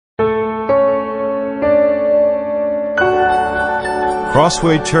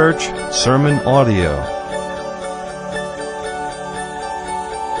Crossway Church Sermon Audio.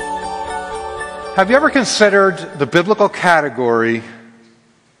 Have you ever considered the biblical category? I'm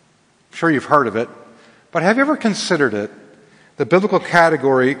sure you've heard of it, but have you ever considered it, the biblical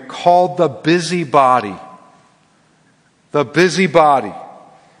category called the busybody? The busybody.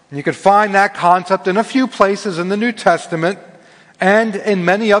 And you can find that concept in a few places in the New Testament and in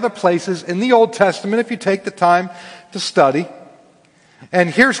many other places in the Old Testament if you take the time to study.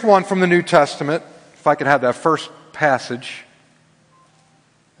 And here's one from the New Testament, if I could have that first passage.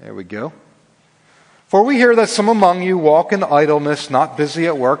 There we go. For we hear that some among you walk in idleness, not busy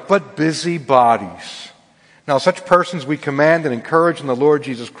at work, but busybodies. Now such persons we command and encourage in the Lord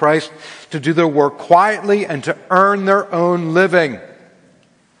Jesus Christ to do their work quietly and to earn their own living.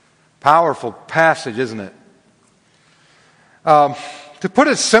 Powerful passage, isn't it? To put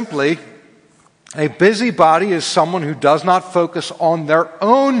it simply, a busybody is someone who does not focus on their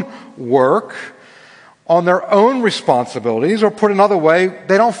own work, on their own responsibilities, or put another way,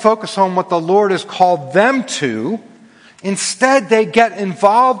 they don't focus on what the Lord has called them to. Instead, they get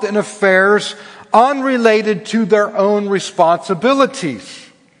involved in affairs unrelated to their own responsibilities.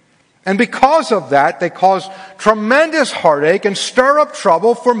 And because of that, they cause tremendous heartache and stir up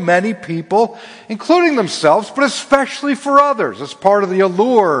trouble for many people, including themselves, but especially for others. It's part of the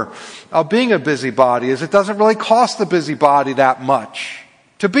allure of being a busybody, is it doesn't really cost the busybody that much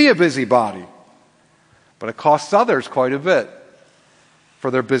to be a busybody. But it costs others quite a bit for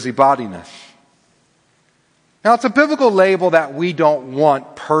their busybodiness. Now, it's a biblical label that we don't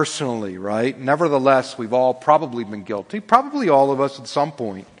want personally, right? Nevertheless, we've all probably been guilty. Probably all of us at some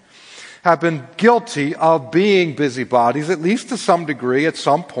point have been guilty of being busybodies, at least to some degree at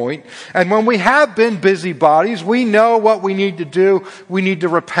some point. And when we have been busybodies, we know what we need to do. We need to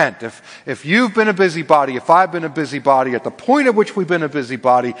repent. If you've been a busybody, if I've been a busybody, at the point at which we've been a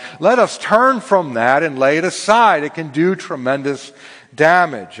busybody, let us turn from that and lay it aside. It can do tremendous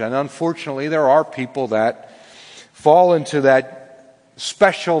damage. And unfortunately, there are people that fall into that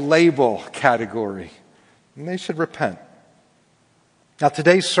special label category, and they should repent. Now,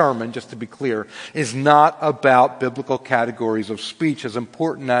 today's sermon, just to be clear, is not about biblical categories of speech, as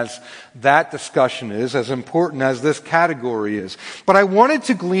important as that discussion is, as important as this category is. But I wanted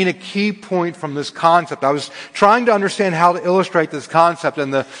to glean a key point from this concept. I was trying to understand how to illustrate this concept,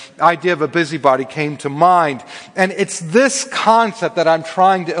 and the idea of a busybody came to mind. And it's this concept that I'm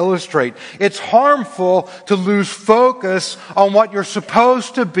trying to illustrate. It's harmful to lose focus on what you're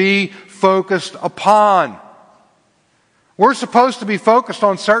supposed to be focused upon. We're supposed to be focused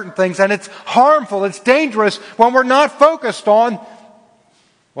on certain things, and it's harmful, it's dangerous when we're not focused on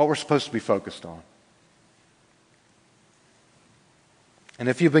what we're supposed to be focused on. And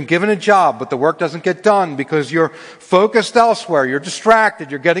if you've been given a job, but the work doesn't get done because you're focused elsewhere, you're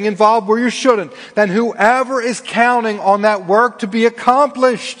distracted, you're getting involved where you shouldn't, then whoever is counting on that work to be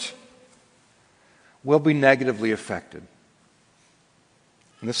accomplished will be negatively affected.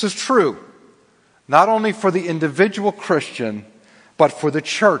 And this is true. Not only for the individual Christian, but for the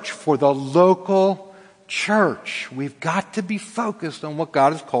church, for the local church. We've got to be focused on what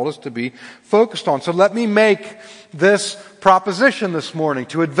God has called us to be focused on. So let me make this proposition this morning.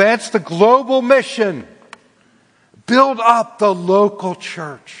 To advance the global mission, build up the local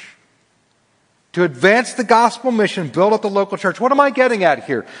church. To advance the gospel mission, build up the local church. What am I getting at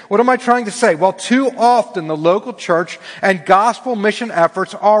here? What am I trying to say? Well, too often the local church and gospel mission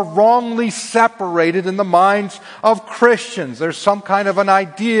efforts are wrongly separated in the minds of Christians. There's some kind of an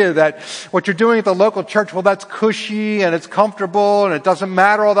idea that what you're doing at the local church, well, that's cushy and it's comfortable and it doesn't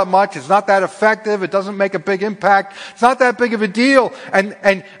matter all that much. It's not that effective. It doesn't make a big impact. It's not that big of a deal.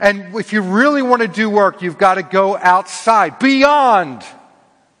 And if you really want to do work, you've got to go outside, beyond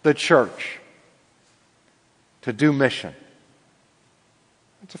the church, to do mission.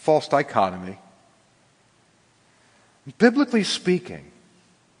 It's a false dichotomy. Biblically speaking,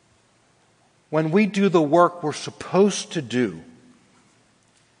 when we do the work we're supposed to do,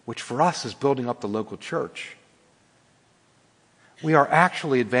 which for us is building up the local church, we are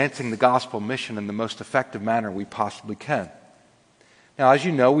actually advancing the gospel mission in the most effective manner we possibly can. Now, as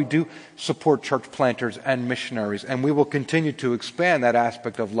you know, we do support church planters and missionaries, and we will continue to expand that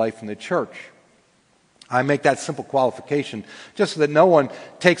aspect of life in the church. I make that simple qualification just so that no one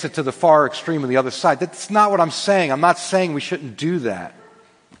takes it to the far extreme of the other side. That's not what I'm saying. I'm not saying we shouldn't do that.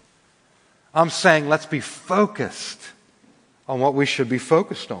 I'm saying let's be focused on what we should be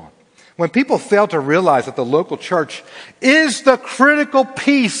focused on. When people fail to realize that the local church is the critical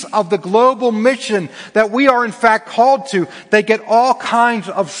piece of the global mission that we are in fact called to, they get all kinds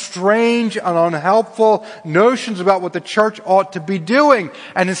of strange and unhelpful notions about what the church ought to be doing.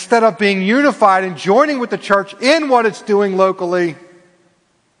 And instead of being unified and joining with the church in what it's doing locally,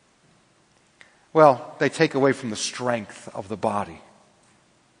 well, they take away from the strength of the body.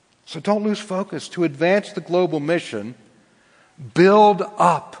 So don't lose focus. To advance the global mission, build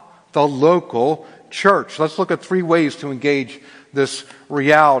up the local church. Let's look at 3 ways to engage this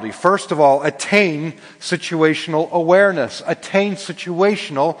reality. First of all, attain situational awareness. Attain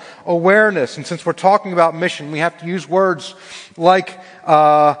situational awareness. And since we're talking about mission, we have to use words like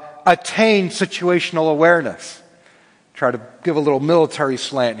attain situational awareness. Try to give a little military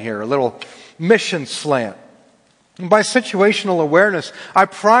slant here, a little mission slant. And by situational awareness, I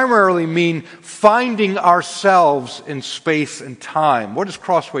primarily mean finding ourselves in space and time. What is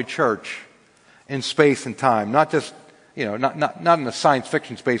Crossway Church in space and time? Not just, not in the science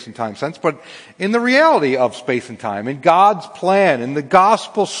fiction space and time sense, but in the reality of space and time, in God's plan, in the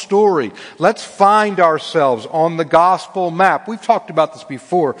gospel story. Let's find ourselves on the gospel map. We've talked about this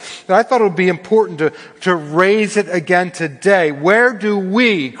before, but I thought it would be important to raise it again today. Where do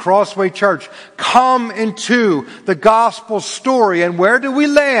we, Crossway Church, come into the gospel story, and where do we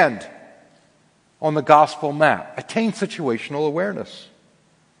land on the gospel map? Attain situational awareness.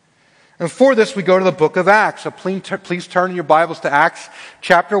 And for this, we go to the book of Acts. So please turn your Bibles to Acts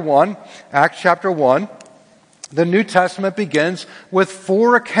chapter 1. Acts chapter 1. The New Testament begins with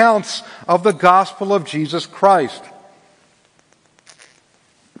 4 accounts of the gospel of Jesus Christ.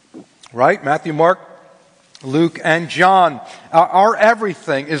 Right? Matthew, Mark, Luke, and John. Our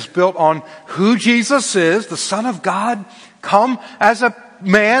everything is built on who Jesus is, the Son of God, come as a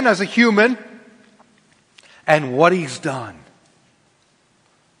man, as a human, and what He's done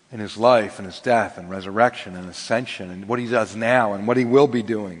in His life and His death and resurrection and ascension, and what He does now and what He will be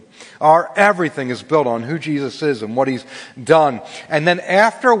doing. Our everything is built on who Jesus is and what He's done. And then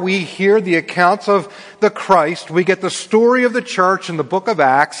after we hear the accounts of the Christ, we get the story of the church in the book of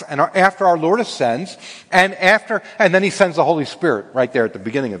Acts, and after our Lord ascends, and then He sends the Holy Spirit right there at the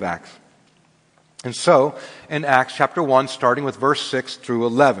beginning of Acts. And so, in Acts chapter 1, starting with verse 6 through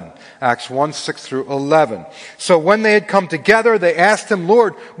 11. Acts 1, 6 through 11. So when they had come together, they asked Him,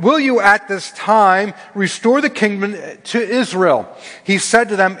 Lord, will you at this time restore the kingdom to Israel? He said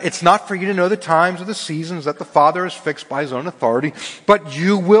to them, it's not for you to know the times or the seasons that the Father has fixed by His own authority, but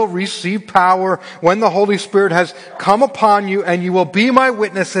you will receive power when the Holy Spirit has come upon you, and you will be my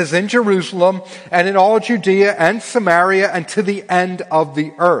witnesses in Jerusalem and in all Judea and Samaria and to the end of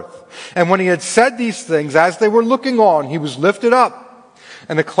the earth. And when He had said these things, as they were looking on, He was lifted up,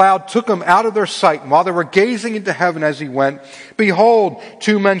 and the cloud took Him out of their sight. And while they were gazing into heaven as He went, behold,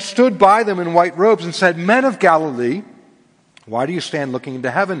 2 men stood by them in white robes and said, Men of Galilee, why do you stand looking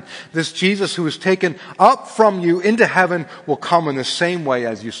into heaven? This Jesus who was taken up from you into heaven will come in the same way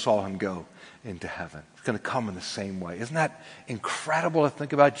as you saw Him go into heaven. It's going to come in the same way. Isn't that incredible to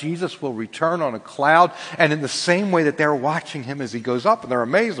think about? Jesus will return on a cloud, and in the same way that they're watching Him as He goes up, and they're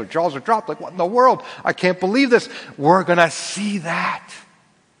amazed, their jaws are dropped, like, what in the world? I can't believe this. We're going to see that.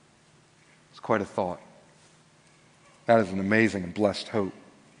 It's quite a thought. That is an amazing and blessed hope.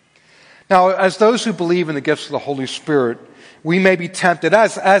 Now, as those who believe in the gifts of the Holy Spirit, we may be tempted,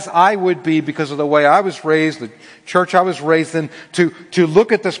 as I would be because of the way I was raised, the church I was raised in, to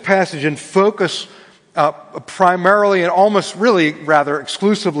look at this passage and focus primarily and almost really rather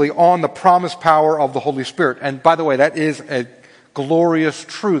exclusively on the promised power of the Holy Spirit. And by the way, that is a glorious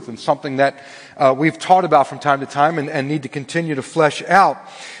truth and something that we've taught about from time to time and need to continue to flesh out.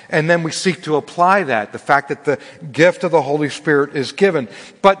 And then we seek to apply that, the fact that the gift of the Holy Spirit is given.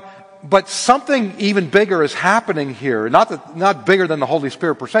 But something even bigger is happening here. Not bigger than the Holy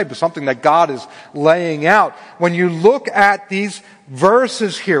Spirit per se, but something that God is laying out. When you look at these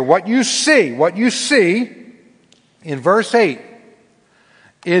verses here, what you see in verse 8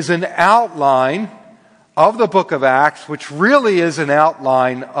 is an outline of the book of Acts, which really is an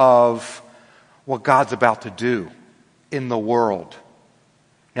outline of what God's about to do in the world.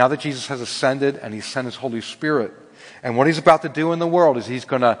 Now that Jesus has ascended and He sent His Holy Spirit, and what He's about to do in the world is He's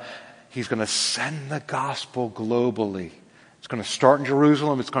going to send the gospel globally. It's going to start in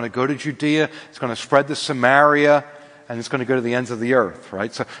Jerusalem. It's going to go to Judea. It's going to spread to Samaria. And it's going to go to the ends of the earth,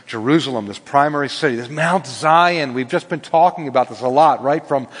 right? So Jerusalem, this primary city, this Mount Zion, we've just been talking about this a lot, right?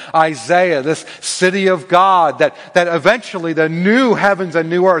 From Isaiah, this city of God, that eventually the new heavens and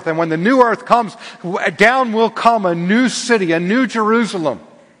new earth. And when the new earth comes, down will come a new city, a new Jerusalem.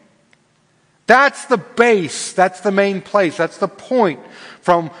 That's the base. That's the main place. That's the point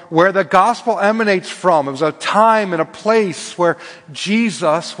from where the gospel emanates from. It was a time and a place where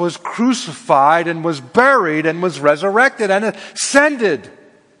Jesus was crucified and was buried and was resurrected and ascended.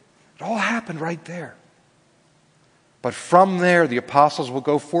 It all happened right there. But from there, the apostles will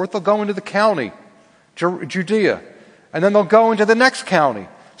go forth. They'll go into the county, Judea. And then they'll go into the next county,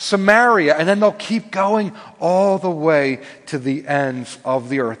 Samaria, and then they'll keep going all the way to the ends of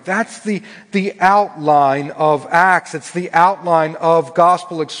the earth. That's the outline of Acts. It's the outline of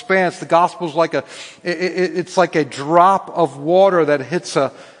gospel expanse. The gospel is it's like a drop of water that hits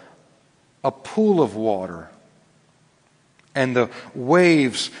a pool of water. And the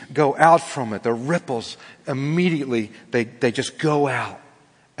waves go out from it. The ripples immediately, they just go out.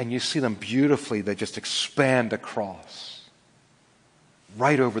 And you see them beautifully. They just expand across.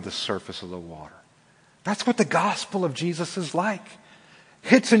 Right over the surface of the water. That's what the gospel of Jesus is like.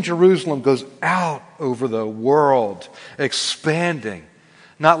 Hits in Jerusalem, goes out over the world, expanding.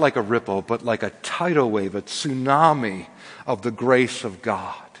 Not like a ripple, but like a tidal wave, a tsunami of the grace of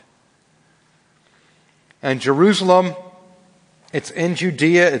God. And Jerusalem, it's in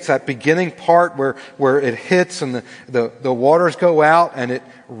Judea. It's that beginning part where it hits and the waters go out and it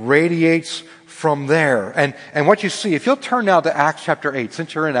radiates from there. And what you see, if you'll turn now to Acts chapter 8,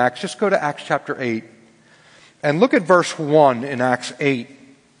 since you're in Acts, just go to Acts chapter 8 and look at verse 1 in Acts 8.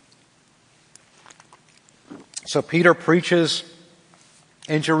 So Peter preaches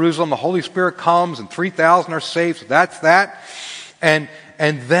in Jerusalem, the Holy Spirit comes and 3,000 are saved, so that's that. And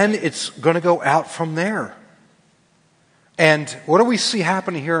then it's going to go out from there. And what do we see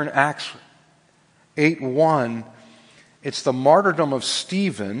happening here in Acts 8:1? It's the martyrdom of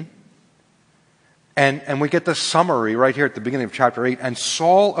Stephen. And we get the summary right here at the beginning of chapter 8. And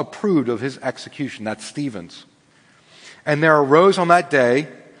Saul approved of his execution. That's Stephen's. And there arose on that day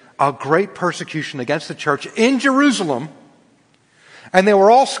a great persecution against the church in Jerusalem. And they were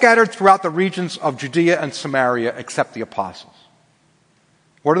all scattered throughout the regions of Judea and Samaria except the apostles.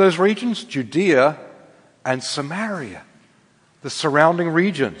 What are those regions? Judea and Samaria. The surrounding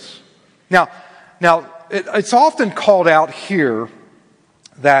regions. Now, it's often called out here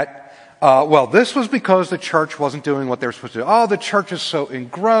that this was because the church wasn't doing what they were supposed to do. Oh, the church is so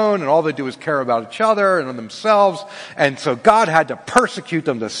ingrown and all they do is care about each other and themselves. And so God had to persecute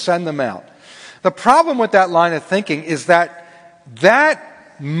them to send them out. The problem with that line of thinking is that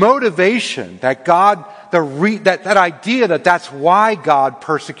motivation, that God, that idea that that's why God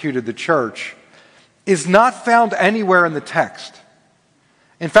persecuted the church is not found anywhere in the text.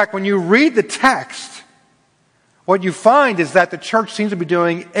 In fact, when you read the text, what you find is that the church seems to be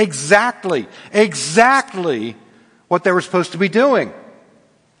doing exactly what they were supposed to be doing.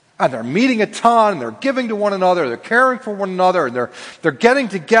 And they're meeting a ton, and they're giving to one another, they're caring for one another, and they're getting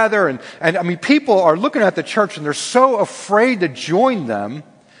together. And I mean, people are looking at the church and they're so afraid to join them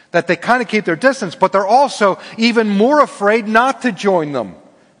that they kind of keep their distance, but they're also even more afraid not to join them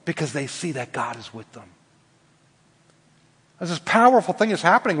because they see that God is with them. This powerful thing is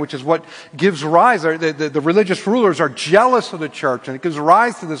happening, which is what gives rise, the religious rulers are jealous of the church, and it gives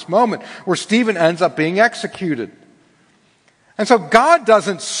rise to this moment where Stephen ends up being executed. And so God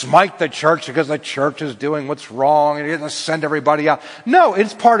doesn't smite the church because the church is doing what's wrong and he doesn't send everybody out. No,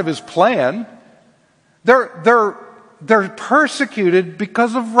 it's part of his plan. They're persecuted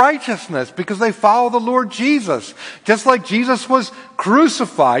because of righteousness, because they follow the Lord Jesus. Just like Jesus was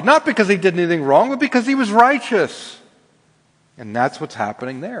crucified, not because he did anything wrong, but because he was righteous. And that's what's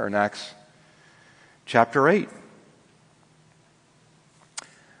happening there in Acts chapter 8.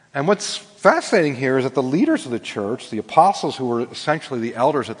 And what's fascinating here is that the leaders of the church, the apostles who were essentially the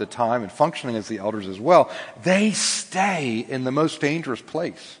elders at the time and functioning as the elders as well, they stay in the most dangerous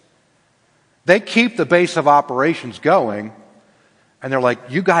place. They keep the base of operations going, and they're like,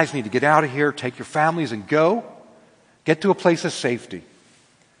 you guys need to get out of here, take your families and go, get to a place of safety.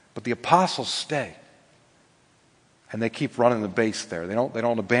 But the apostles stay. And they keep running the base there. They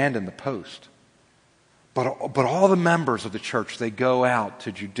don't abandon the post. But all the members of the church, they go out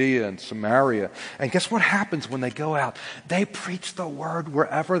to Judea and Samaria. And guess what happens when they go out? They preach the word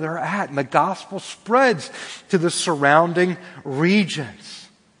wherever they're at. And the gospel spreads to the surrounding regions.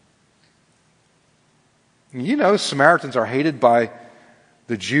 You know, Samaritans are hated by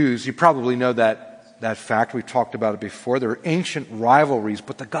the Jews. You probably know that fact. We've talked about it before. There are ancient rivalries,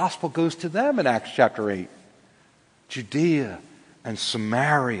 but the gospel goes to them in Acts chapter 8. Judea and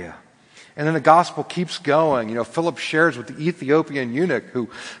Samaria. And then the gospel keeps going. Philip shares with the Ethiopian eunuch who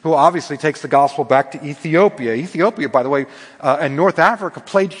obviously takes the gospel back to Ethiopia. Ethiopia, by the way, and North Africa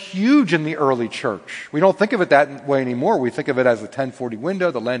played huge in the early church. We don't think of it that way anymore. We think of it as the 1040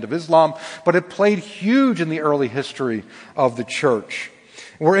 window, the land of Islam, but it played huge in the early history of the church.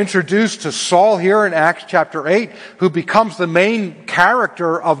 We're introduced to Saul here in Acts chapter 8, who becomes the main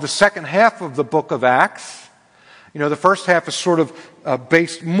character of the second half of the book of Acts. The first half is sort of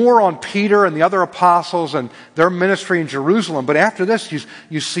based more on Peter and the other apostles and their ministry in Jerusalem. But after this,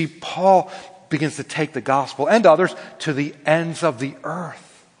 you see Paul begins to take the gospel and others to the ends of the earth.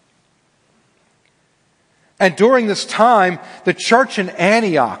 And during this time, the church in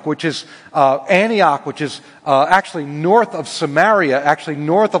Antioch, which is actually north of Samaria, actually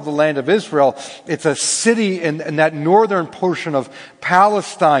north of the land of Israel, it's a city in that northern portion of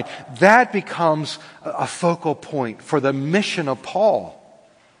Palestine, that becomes a focal point for the mission of Paul.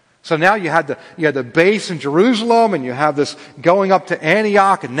 So now you had the base in Jerusalem, and you have this going up to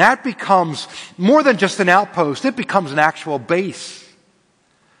Antioch, and that becomes more than just an outpost. It becomes an actual base.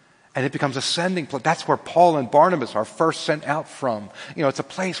 And it becomes a sending place. That's where Paul and Barnabas are first sent out from. It's a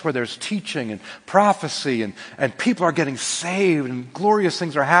place where there's teaching and prophecy and people are getting saved and glorious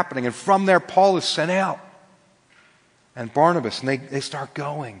things are happening. And from there, Paul is sent out. And Barnabas, and they start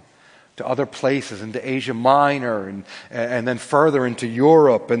going to other places, into Asia Minor and then further into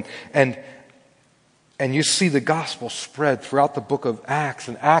Europe. And you see the gospel spread throughout the book of Acts.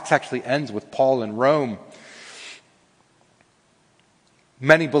 And Acts actually ends with Paul in Rome.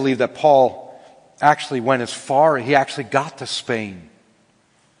 Many believe that Paul actually went as far, he actually got to Spain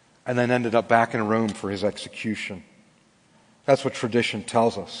and then ended up back in Rome for his execution. That's what tradition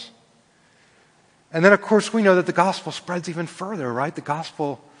tells us. And then, of course, we know that the gospel spreads even further, right? The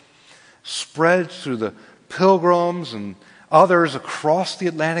gospel spreads through the pilgrims and others across the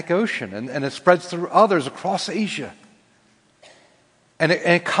Atlantic Ocean, and it spreads through others across Asia. And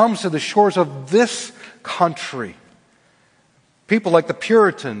it comes to the shores of this country. People like the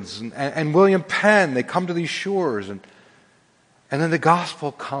Puritans and William Penn, they come to these shores. And then the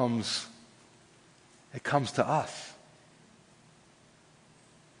gospel comes, it comes to us.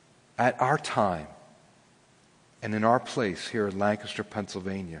 At our time and in our place here in Lancaster,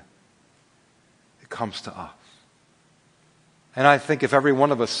 Pennsylvania. It comes to us. And I think if every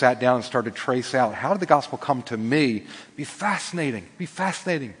one of us sat down and started to trace out, how did the gospel come to me? It'd be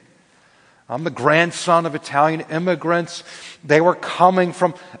fascinating. I'm the grandson of Italian immigrants. They were coming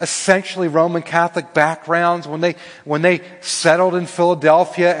from essentially Roman Catholic backgrounds when they settled in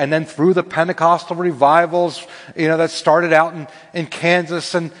Philadelphia, and then through the Pentecostal revivals, that started out in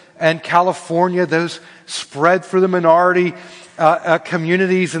Kansas and California, those spread through the minority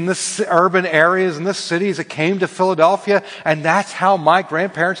communities in the urban areas and the cities. It came to Philadelphia, and that's how my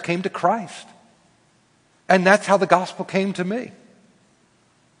grandparents came to Christ. And that's how the gospel came to me.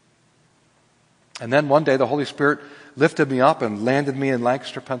 And then one day the Holy Spirit lifted me up and landed me in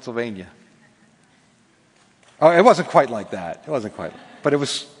Lancaster, Pennsylvania. Oh, it wasn't quite like that. But it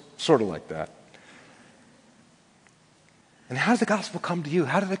was sort of like that. And how did the gospel come to you?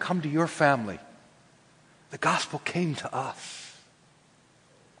 How did it come to your family? The gospel came to us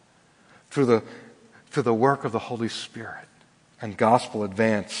through the work of the Holy Spirit and gospel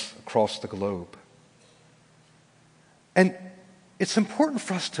advance across the globe. And it's important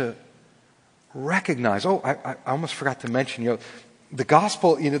for us to recognize, I almost forgot to mention, the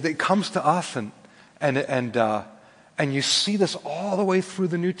gospel, it comes to us and you see this all the way through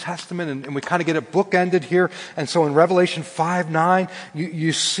the New Testament, and we kind of get it bookended here. And so in Revelation 5:9,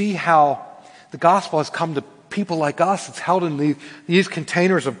 you see how the gospel has come to people like us. It's held in these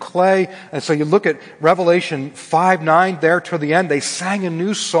containers of clay. And so you look at Revelation 5:9 there to the end. They sang a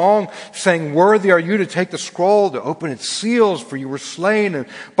new song saying, "Worthy are you to take the scroll, to open its seals, for you were slain, and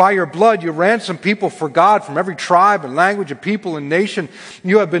by your blood you ransomed people for God from every tribe and language and people and nation.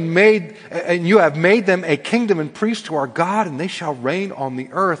 You have made them a kingdom and priests to our God, and they shall reign on the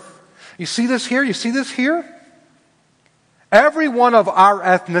earth." You see this here? Every one of our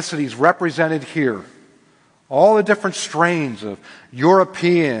ethnicities represented here. All the different strains of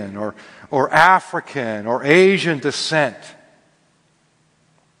European or African or Asian descent.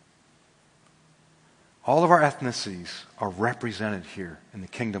 All of our ethnicities are represented here in the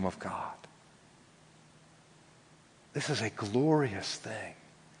kingdom of God. This is a glorious thing.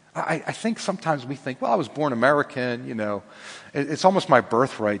 I think sometimes we think, well, I was born American, It's almost my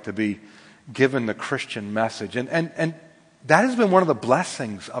birthright to be given the Christian message. And that has been one of the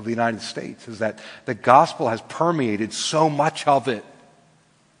blessings of the United States, is that the gospel has permeated so much of it.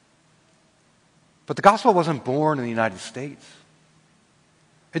 But the gospel wasn't born in the United States.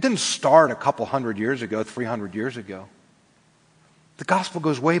 It didn't start a couple 100 years ago, 300 years ago. The gospel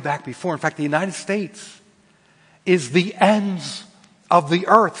goes way back before. In fact, the United States is the ends of the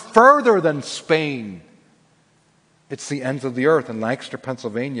earth, further than Spain. It's the ends of the earth, and Lancaster,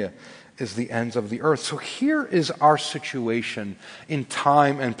 Pennsylvania is the ends of the earth. So here is our situation in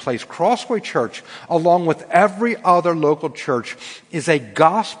time and place. Crossway Church, along with every other local church, is a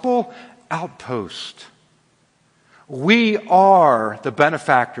gospel outpost. We are the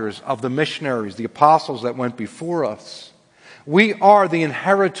benefactors of the missionaries, the apostles that went before us. We are the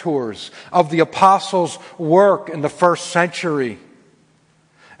inheritors of the apostles' work in the first century.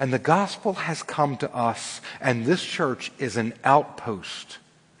 And the gospel has come to us, and this church is an outpost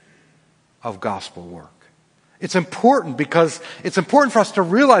of gospel work. It's important for us to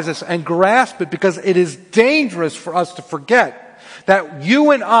realize this and grasp it, because it is dangerous for us to forget that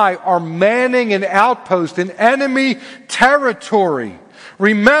you and I are manning an outpost in enemy territory.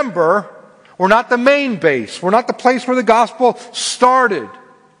 Remember, we're not the main base. We're not the place where the gospel started.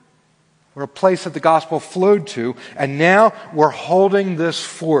 We're a place that the gospel flowed to, and now we're holding this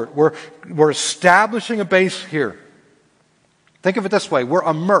fort. We're establishing a base here. Think of it this way. We're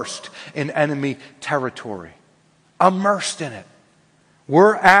immersed in enemy territory. Immersed in it.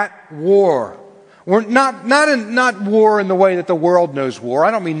 We're at war. We're not war in the way that the world knows war. I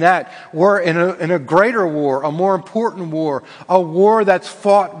don't mean that. We're in a greater war, a more important war, a war that's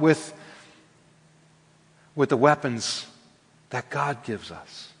fought with the weapons that God gives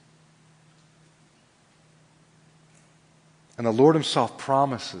us. And the Lord himself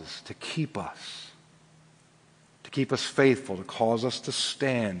promises to keep us faithful, to cause us to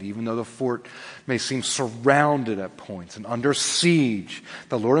stand, even though the fort may seem surrounded at points and under siege.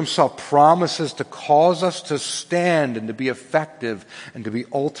 The Lord himself promises to cause us to stand and to be effective and to be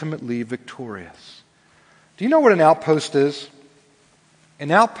ultimately victorious. Do you know what an outpost is?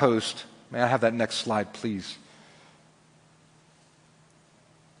 An outpost, may I have that next slide, please?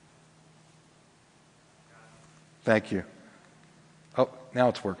 Thank you. Oh, now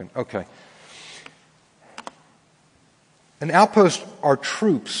it's working. Okay. An outpost are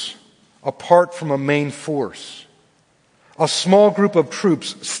troops apart from a main force. A small group of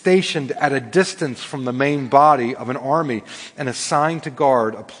troops stationed at a distance from the main body of an army and assigned to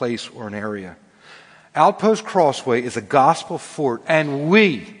guard a place or an area. Outpost Crossway is a gospel fort, and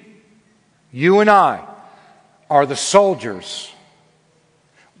we, you and I, are the soldiers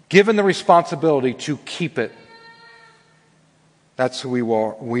given the responsibility to keep it. That's who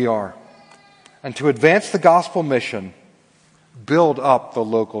we are. And to advance the gospel mission, build up the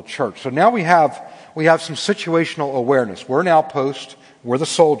local church. So now we have some situational awareness. We're an outpost. We're the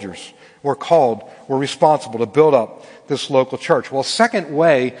soldiers. We're called. We're responsible to build up this local church. Well, a second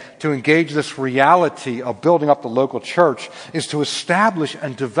way to engage this reality of building up the local church is to establish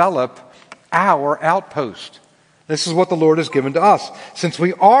and develop our outpost. This is what the Lord has given to us. Since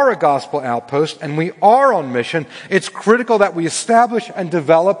we are a gospel outpost and we are on mission, it's critical that we establish and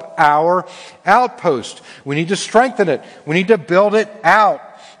develop our outpost. We need to strengthen it. We need to build it out.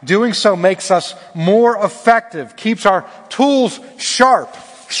 Doing so makes us more effective, keeps our tools sharp,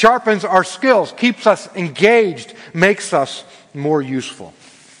 sharpens our skills, keeps us engaged, makes us more useful.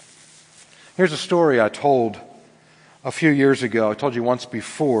 Here's a story I told a few years ago. I told you once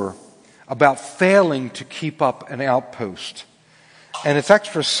before about failing to keep up an outpost. And it's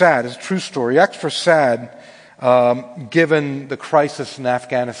extra sad. It's a true story. Extra sad given the crisis in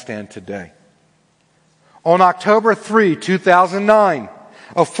Afghanistan today. On October 3, 2009,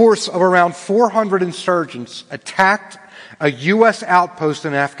 a force of around 400 insurgents attacked a U.S. outpost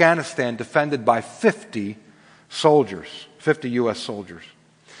in Afghanistan defended by 50 soldiers, 50 U.S. soldiers.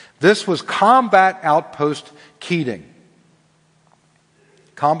 This was Combat Outpost Keating.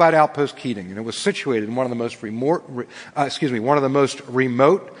 Combat Outpost Keating, and it was situated in one of the most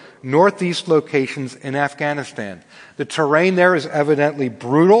remote northeast locations in Afghanistan. The terrain there is evidently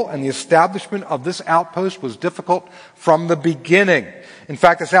brutal, and the establishment of this outpost was difficult from the beginning. In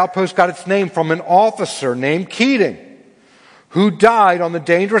fact, this outpost got its name from an officer named Keating, who died on the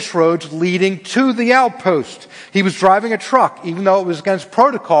dangerous roads leading to the outpost. He was driving a truck, even though it was against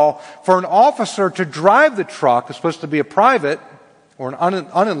protocol for an officer to drive the truck. It's supposed to be a private or an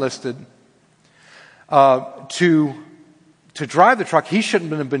unenlisted, to drive the truck. He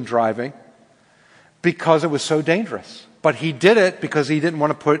shouldn't have been driving because it was so dangerous. But he did it because he didn't want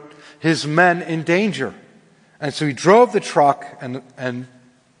to put his men in danger. And so he drove the truck and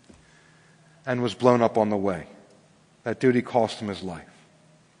was blown up on the way. That duty cost him his life.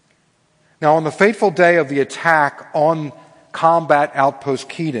 Now, on the fateful day of the attack on Combat Outpost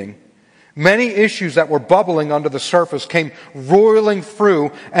Keating, Many issues that were bubbling under the surface came roiling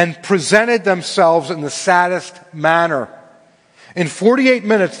through and presented themselves in the saddest manner. In 48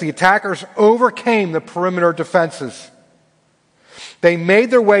 minutes, the attackers overcame the perimeter defenses. They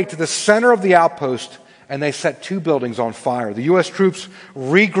made their way to the center of the outpost, and they set 2 buildings on fire. The U.S. troops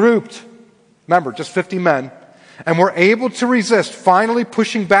regrouped, remember, just 50 men, and were able to resist, finally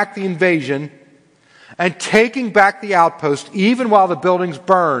pushing back the invasion and taking back the outpost, even while the buildings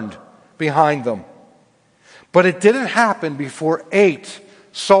burned behind them. But it didn't happen before 8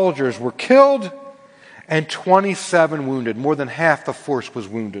 soldiers were killed and 27 wounded. More than half the force was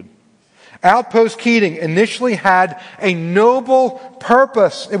wounded. Outpost Keating initially had a noble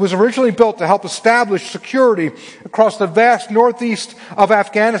purpose. It was originally built to help establish security across the vast northeast of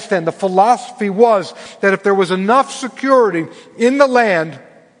Afghanistan. The philosophy was that if there was enough security in the land,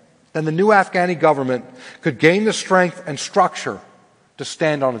 then the new Afghani government could gain the strength and structure to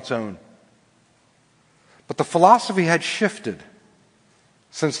stand on its own. But the philosophy had shifted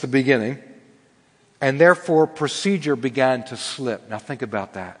since the beginning, and therefore procedure began to slip. Now think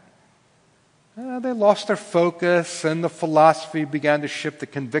about that. They lost their focus, and the philosophy began to shift. The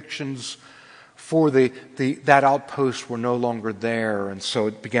convictions for that outpost were no longer there, and so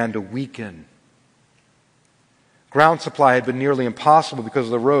it began to weaken. Ground supply had been nearly impossible because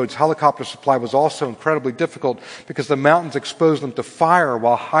of the roads. Helicopter supply was also incredibly difficult because the mountains exposed them to fire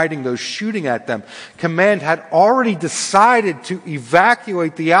while hiding those shooting at them. Command had already decided to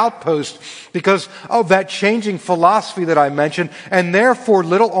evacuate the outpost because of that changing philosophy that I mentioned, and therefore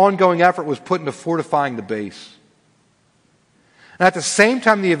little ongoing effort was put into fortifying the base. And at the same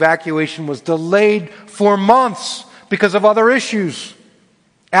time, the evacuation was delayed for months because of other issues.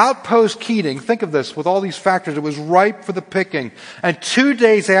 Outpost Keating, think of this, with all these factors, it was ripe for the picking. And 2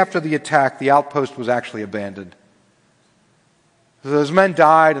 days after the attack, the outpost was actually abandoned. So those men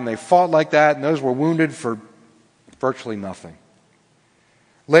died, and they fought like that, and those were wounded for virtually nothing.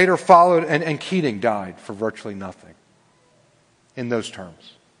 Later followed, and Keating died for virtually nothing in those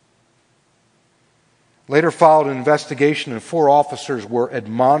terms. Later followed an investigation, and 4 officers were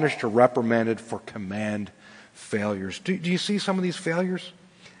admonished or reprimanded for command failures. Do you see some of these failures?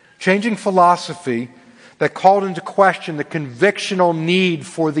 Changing philosophy that called into question the convictional need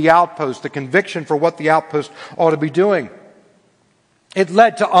for the outpost, the conviction for what the outpost ought to be doing. It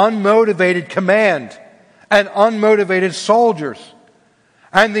led to unmotivated command and unmotivated soldiers.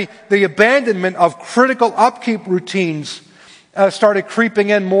 And the abandonment of critical upkeep routines started creeping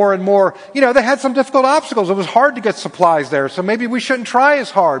in more and more. You know, they had some difficult obstacles. It was hard to get supplies there, so maybe we shouldn't try as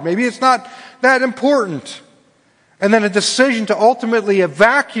hard. Maybe it's not that important. And then a decision to ultimately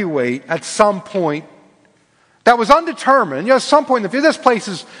evacuate at some point that was undetermined. You know, at some point, if this place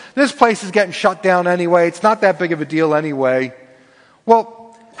is getting shut down anyway, it's not that big of a deal anyway.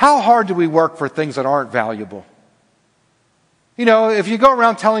 Well, how hard do we work for things that aren't valuable? You know, if you go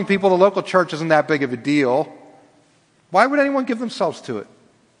around telling people the local church isn't that big of a deal, why would anyone give themselves to it?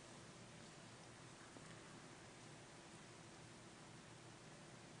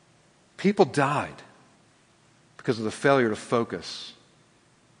 People died because of the failure to focus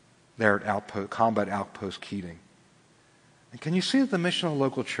there at Combat Outpost Keating. And can you see that the mission of the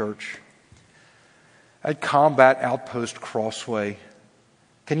local church at Combat Outpost Crossway,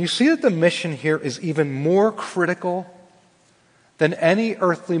 can you see that the mission here is even more critical than any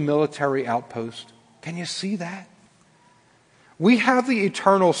earthly military outpost? Can you see that? We have the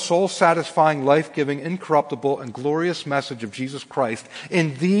eternal, soul-satisfying, life-giving, incorruptible, and glorious message of Jesus Christ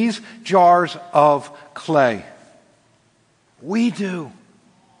in these jars of clay. We do.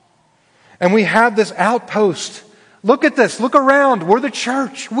 And we have this outpost. Look at this. Look around. We're the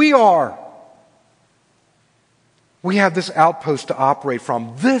church. We are. We have this outpost to operate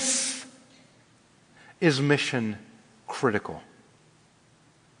from. This is mission critical.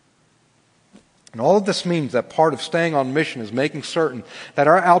 And all of this means that part of staying on mission is making certain that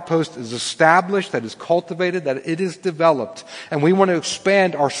our outpost is established, that is cultivated, that it is developed. And we want to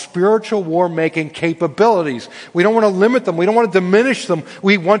expand our spiritual war-making capabilities. We don't want to limit them. We don't want to diminish them.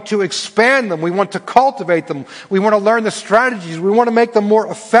 We want to expand them. We want to cultivate them. We want to learn the strategies. We want to make them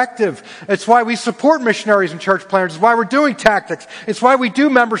more effective. It's why we support missionaries and church planners. It's why we're doing tactics. It's why we do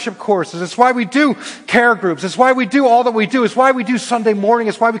membership courses. It's why we do care groups. It's why we do all that we do. It's why we do Sunday morning.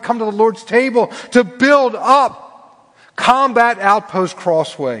 It's why we come to the Lord's table to build up Combat Outpost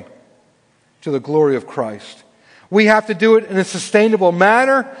Crossway to the glory of Christ. We have to do it in a sustainable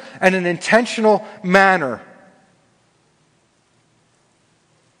manner and an intentional manner.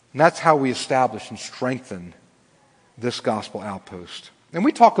 And that's how we establish and strengthen this gospel outpost. And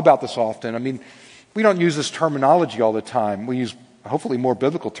we talk about this often. I mean, we don't use this terminology all the time. We use hopefully more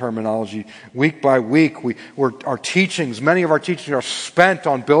biblical terminology, week by week. Our teachings, many of our teachings are spent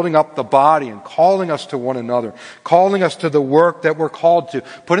on building up the body and calling us to one another, calling us to the work that we're called to,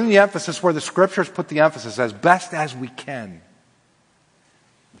 putting the emphasis where the Scriptures put the emphasis as best as we can.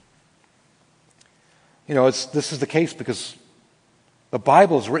 This is the case because the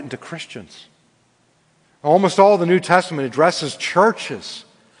Bible is written to Christians. Almost all the New Testament addresses churches,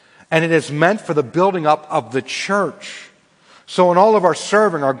 and it is meant for the building up of the church. So in all of our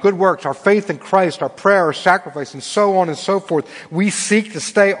serving, our good works, our faith in Christ, our prayer, our sacrifice, and so on and so forth, we seek to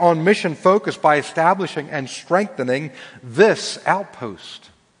stay on mission focus by establishing and strengthening this outpost.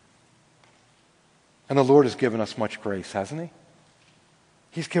 And the Lord has given us much grace, hasn't He?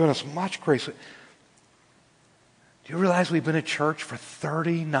 He's given us much grace. Do you realize we've been a church for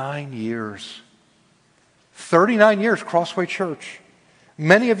 39 years? 39 years, Crossway Church.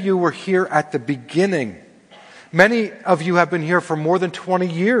 Many of you were here at the beginning. Many of you have been here for more than 20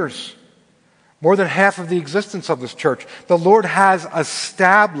 years. More than half of the existence of this church. The Lord has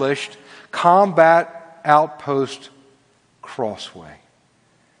established Combat Outpost Crossway.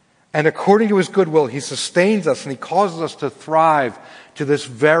 And according to His goodwill, He sustains us and He causes us to thrive to this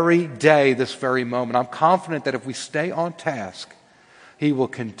very day, this very moment. I'm confident that if we stay on task, He will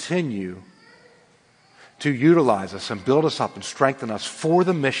continue to utilize us and build us up and strengthen us for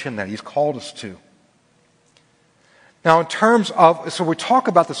the mission that He's called us to. Now, so we talk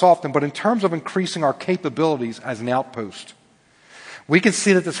about this often, but in terms of increasing our capabilities as an outpost, we can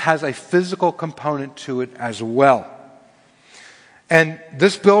see that this has a physical component to it as well. And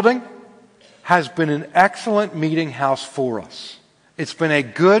this building has been an excellent meeting house for us. It's been a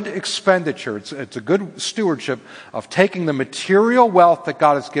good expenditure. It's a good stewardship of taking the material wealth that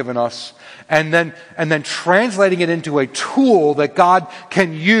God has given us and then translating it into a tool that God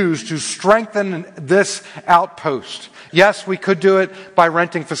can use to strengthen this outpost. Yes, we could do it by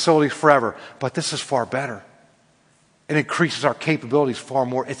renting facilities forever, but this is far better. It increases our capabilities far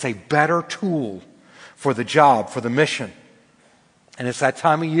more. It's a better tool for the job, for the mission. And it's that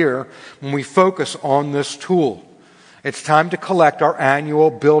time of year when we focus on this tool. It's time to collect our annual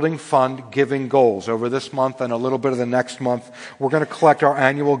building fund giving goals. Over this month and a little bit of the next month, we're going to collect our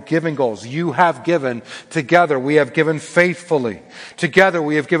annual giving goals. You have given. Together we have given faithfully. Together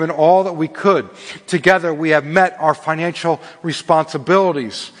we have given all that we could. Together we have met our financial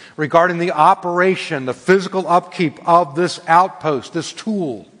responsibilities regarding the operation, the physical upkeep of this outpost, this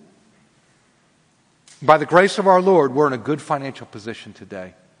tool. By the grace of our Lord, we're in a good financial position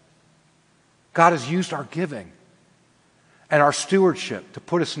today. God has used our giving and our stewardship to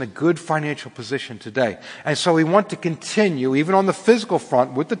put us in a good financial position today. And so we want to continue, even on the physical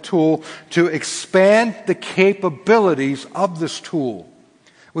front, with the tool to expand the capabilities of this tool.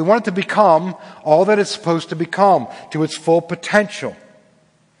 We want it to become all that it's supposed to become, to its full potential.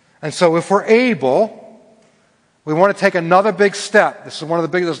 And so if we're able, we want to take another big step. This is one of the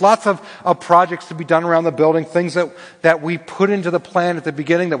big, there's lots of projects to be done around the building, things that we put into the plan at the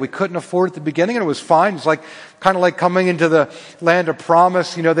beginning that we couldn't afford at the beginning, and it was fine. It's kind of like coming into the land of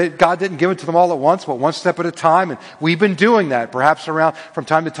promise. God didn't give it to them all at once, but one step at a time, and we've been doing that. Perhaps from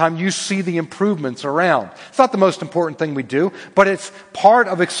time to time, you see the improvements around. It's not the most important thing we do, but it's part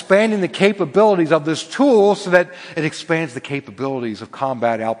of expanding the capabilities of this tool so that it expands the capabilities of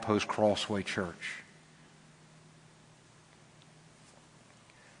Combat Outpost Crossway Church.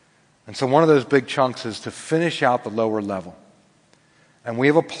 And so one of those big chunks is to finish out the lower level. And we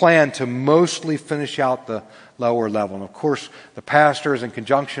have a plan to mostly finish out the lower level. And of course, the pastors, in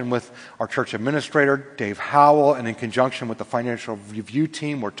conjunction with our church administrator, Dave Howell, and in conjunction with the financial review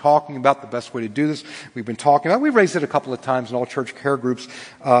team, we're talking about the best way to do this. We've been talking about it. We raised it a couple of times in all church care groups.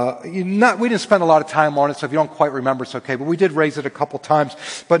 We didn't spend a lot of time on it, so if you don't quite remember, it's okay. But we did raise it a couple of times.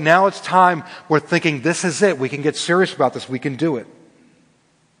 But now it's time we're thinking, this is it. We can get serious about this. We can do it.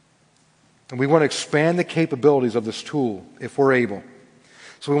 And we want to expand the capabilities of this tool if we're able.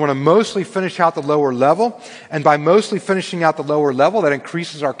 So we want to mostly finish out the lower level. And by mostly finishing out the lower level, that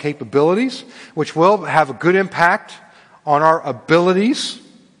increases our capabilities, which will have a good impact on our abilities.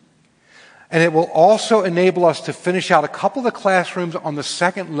 And it will also enable us to finish out a couple of the classrooms on the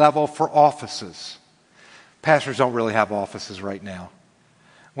second level for offices. Pastors don't really have offices right now.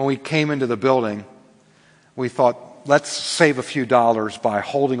 When we came into the building, we thought, let's save a few dollars by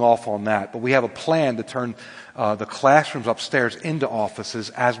holding off on that. But we have a plan to turn the classrooms upstairs into offices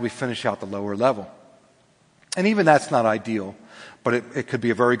as we finish out the lower level. And even that's not ideal, but it could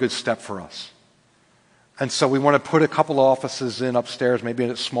be a very good step for us. And so we want to put a couple offices in upstairs, maybe in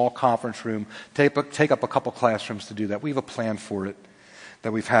a small conference room, take up a couple classrooms to do that. We have a plan for it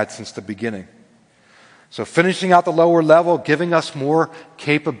that we've had since the beginning. So finishing out the lower level, giving us more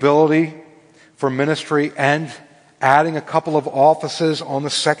capability for ministry, and adding a couple of offices on the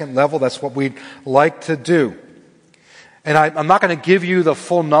second level. That's what we'd like to do. And I'm not going to give you the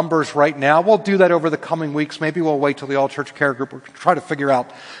full numbers right now. We'll do that over the coming weeks. Maybe we'll wait till the all-church care group. We'll try to figure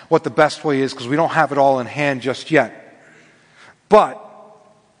out what the best way is because we don't have it all in hand just yet. But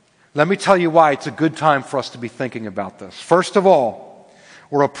let me tell you why it's a good time for us to be thinking about this. First of all,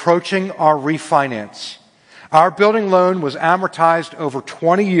 we're approaching our refinance. Our building loan was amortized over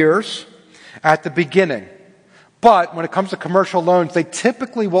 20 years at the beginning. But when it comes to commercial loans, they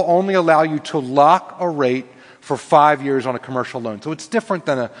typically will only allow you to lock a rate for 5 years on a commercial loan. So it's different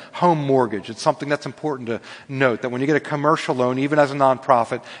than a home mortgage. It's something that's important to note, that when you get a commercial loan, even as a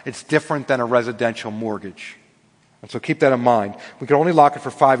nonprofit, it's different than a residential mortgage. And so keep that in mind. We can only lock it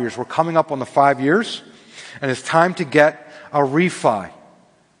for 5 years. We're coming up on the 5 years, and it's time to get a refi.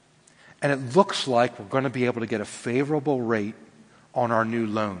 And it looks like we're going to be able to get a favorable rate on our new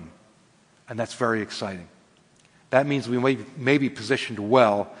loan. And that's very exciting. That means we may be positioned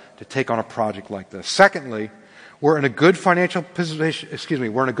well to take on a project like this. Secondly, we're in a good financial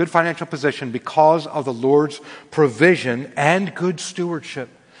position. We're in a good financial position because of the Lord's provision and good stewardship.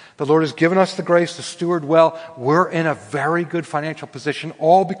 The Lord has given us the grace to steward well. We're in a very good financial position,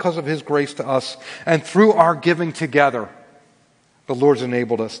 all because of His grace to us, and through our giving together. The Lord's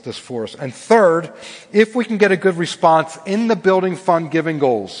enabled us this for us. And third, if we can get a good response in the building fund giving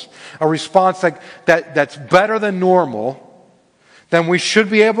goals, a response that's better than normal, then we should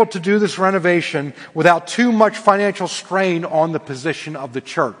be able to do this renovation without too much financial strain on the position of the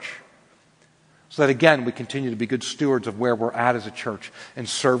church. So that again, we continue to be good stewards of where we're at as a church and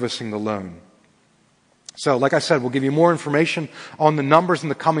servicing the loan. So like I said, we'll give you more information on the numbers in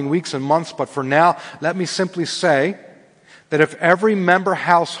the coming weeks and months, but for now, let me simply say that if every member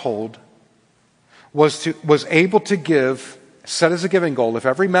household was able to give, set as a giving goal, if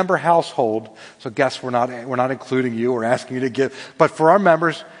every member household, so guess we're not including you or asking you to give, but for our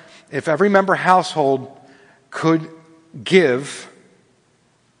members, if every member household could give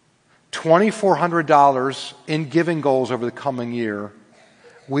 $2,400 in giving goals over the coming year,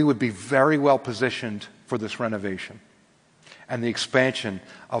 we would be very well positioned for this renovation and the expansion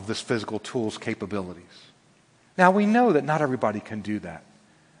of this physical tools capabilities. Now, we know that not everybody can do that.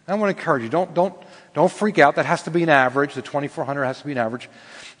 I want to encourage you, don't freak out. That has to be an average. The 2,400 has to be an average.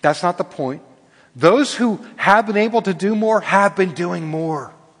 That's not the point. Those who have been able to do more have been doing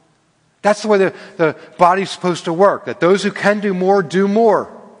more. That's the way the body's supposed to work, that those who can do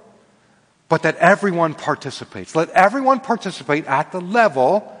more, but that everyone participates. Let everyone participate at the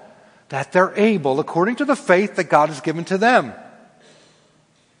level that they're able, according to the faith that God has given to them.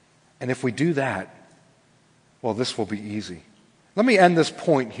 And if we do that, well, this will be easy. Let me end this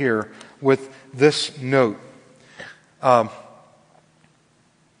point here with this note. And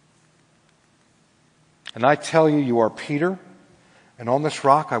I tell you, you are Peter, and on this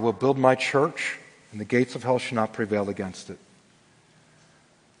rock I will build my church, and the gates of hell shall not prevail against it.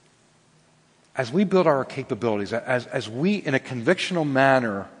 As we build our capabilities, as we, in a convictional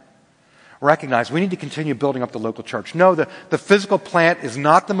manner, recognize we need to continue building up the local church. No, the physical plant is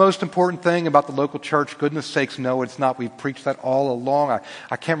not the most important thing about the local church. Goodness sakes, no, it's not. We've preached that all along.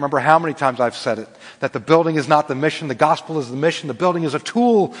 I can't remember how many times I've said it, that the building is not the mission. The gospel is the mission. The building is a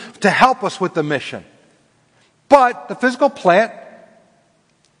tool to help us with the mission. But the physical plant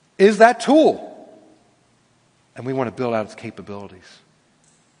is that tool. And we want to build out its capabilities.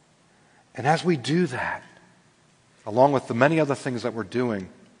 And as we do that, along with the many other things that we're doing,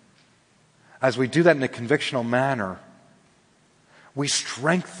 as we do that in a convictional manner, we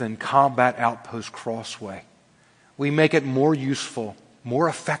strengthen Combat Outpost Crossway. We make it more useful, more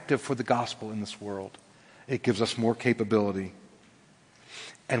effective for the gospel in this world. It gives us more capability.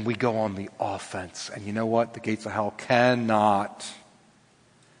 And we go on the offense. And you know what? The gates of hell cannot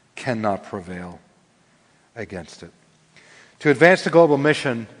prevail against it. To advance the global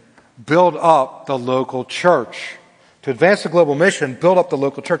mission, build up the local church. To advance the global mission, build up the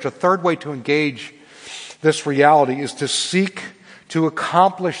local church. A third way to engage this reality is to seek to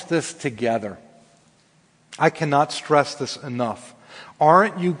accomplish this together. I cannot stress this enough.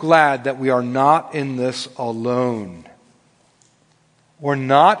 Aren't you glad that we are not in this alone? We're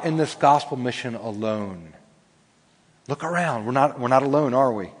not in this gospel mission alone. Look around. We're not alone,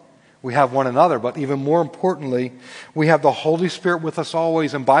 are we? We have one another, but even more importantly, we have the Holy Spirit with us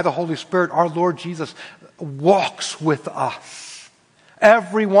always, and by the Holy Spirit, our Lord Jesus walks with us.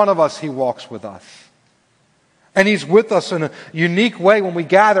 Every one of us, He walks with us. And He's with us in a unique way when we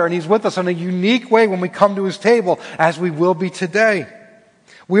gather, and He's with us in a unique way when we come to His table, as we will be today.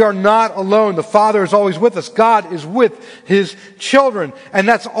 We are not alone. The Father is always with us. God is with His children. And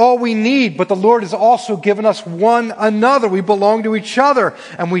that's all we need. But the Lord has also given us one another. We belong to each other.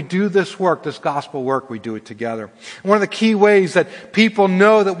 And we do this work, this gospel work, we do it together. And one of the key ways that people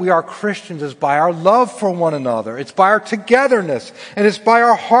know that we are Christians is by our love for one another. It's by our togetherness. And it's by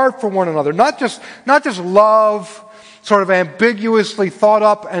our heart for one another. Not just love sort of ambiguously thought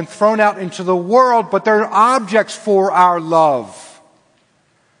up and thrown out into the world, but they're objects for our love.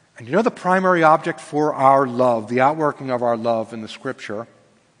 And you know the primary object for our love, the outworking of our love in the Scripture,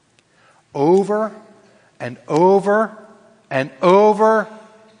 over and over and over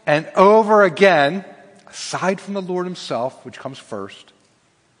and over again, aside from the Lord Himself, which comes first,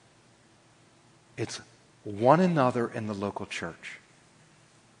 it's one another in the local church.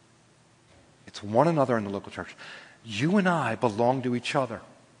 It's one another in the local church. You and I belong to each other.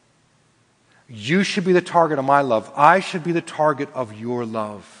 You should be the target of my love. I should be the target of your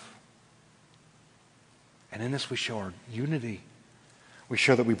love. And in this we show our unity. We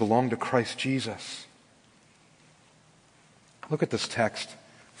show that we belong to Christ Jesus. Look at this text,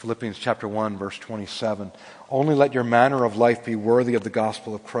 Philippians chapter 1, verse 27. Only let your manner of life be worthy of the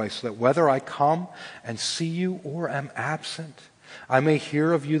gospel of Christ, so that whether I come and see you or am absent, I may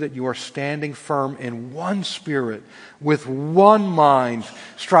hear of you that you are standing firm in one spirit, with one mind,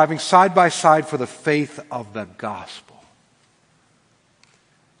 striving side by side for the faith of the gospel.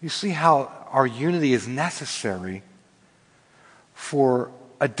 You see how our unity is necessary for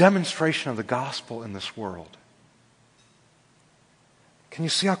a demonstration of the gospel in this world. Can you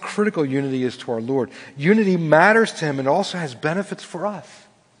see how critical unity is to our Lord? Unity matters to Him and also has benefits for us.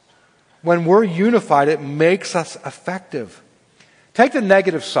 When we're unified, it makes us effective. Take the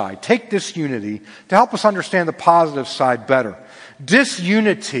negative side. Take disunity to help us understand the positive side better.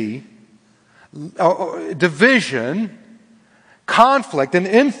 Disunity, division, conflict and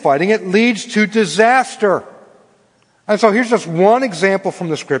infighting, it leads to disaster. And so here's just one example from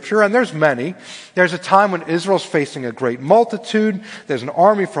the Scripture, and there's many. There's a time when Israel's facing a great multitude. There's an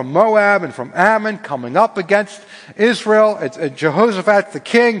army from Moab and from Ammon coming up against Israel. It's Jehoshaphat the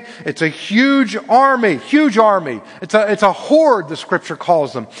king. It's a huge army, huge army. It's a horde, the Scripture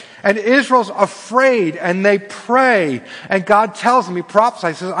calls them. And Israel's afraid, and they pray, and God tells them, He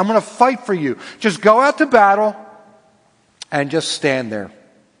prophesies, He says, I'm going to fight for you. Just go out to battle and just stand there.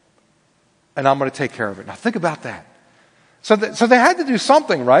 And I'm going to take care of it. Now think about that. So they had to do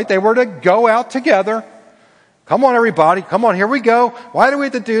something, right? They were to go out together. Come on, everybody. Come on, here we go. Why do we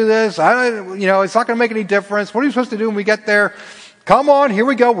have to do this? It's not going to make any difference. What are you supposed to do when we get there? Come on, here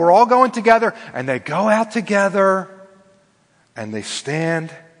we go. We're all going together. And they go out together. And they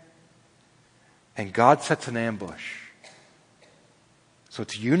stand. And God sets an ambush. So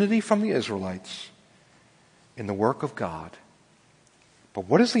it's unity from the Israelites in the work of God. But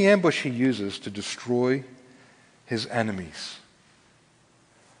what is the ambush He uses to destroy His enemies?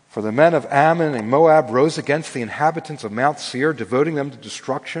 For the men of Ammon and Moab rose against the inhabitants of Mount Seir, devoting them to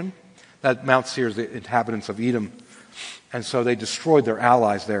destruction. That Mount Seir is the inhabitants of Edom. And so they destroyed their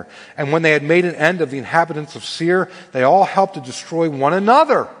allies there. And when they had made an end of the inhabitants of Seir, they all helped to destroy one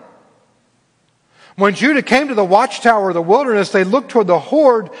another. When Judah came to the watchtower of the wilderness, they looked toward the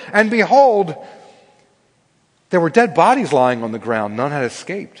horde, and behold, there were dead bodies lying on the ground. None had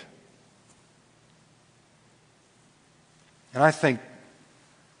escaped. And I think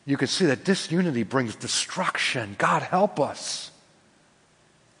you can see that disunity brings destruction. God help us.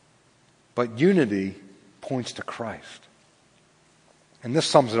 But unity points to Christ. And this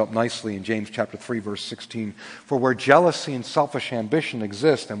sums it up nicely in James chapter 3, verse 16. For where jealousy and selfish ambition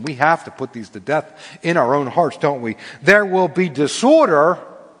exist, and we have to put these to death in our own hearts, don't we? There will be disorder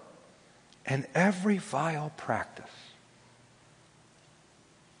and every vile practice.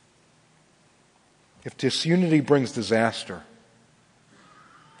 If disunity brings disaster,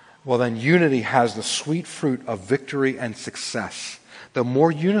 well then unity has the sweet fruit of victory and success. The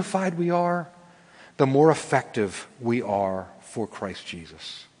more unified we are, the more effective we are for Christ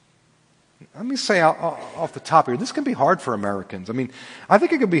Jesus. Let me say off the top here, this can be hard for Americans. I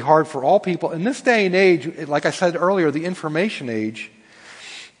think it can be hard for all people. In this day and age, like I said earlier, the information age,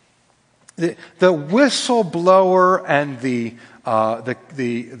 the whistleblower and the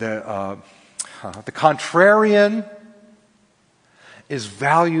contrarian is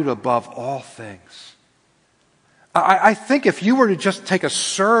valued above all things. I think if you were to just take a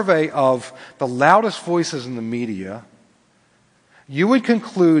survey of the loudest voices in the media, you would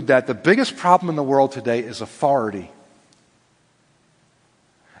conclude that the biggest problem in the world today is authority.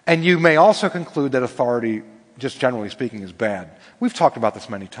 And you may also conclude that authority, just generally speaking, is bad. We've talked about this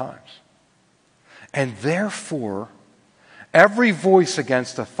many times. And therefore, Every voice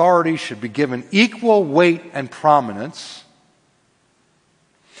against authority should be given equal weight and prominence.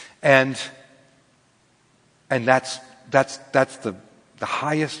 And that's the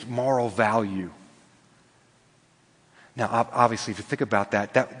highest moral value. Now, obviously, if you think about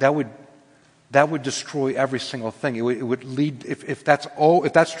that would destroy every single thing. It would lead, if that's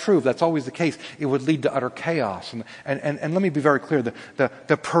true, if that's always the case, it would lead to utter chaos. And let me be very clear: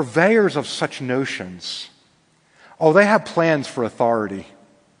 the purveyors of such notions, they have plans for authority.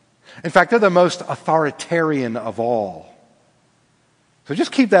 In fact, they're the most authoritarian of all. So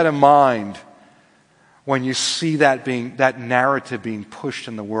just keep that in mind when you see that narrative being pushed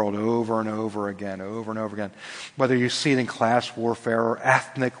in the world over and over again. Whether you see it in class warfare or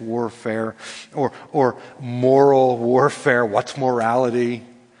ethnic warfare or moral warfare. What's morality?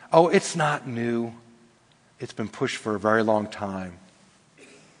 Oh, it's not new. It's been pushed for a very long time.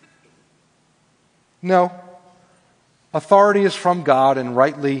 No. Authority is from God and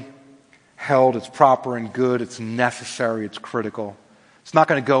rightly held. It's proper and good. It's necessary. It's critical. It's not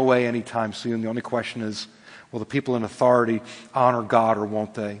going to go away anytime soon. The only question is, will the people in authority honor God or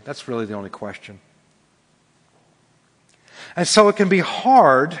won't they? That's really the only question. And so it can be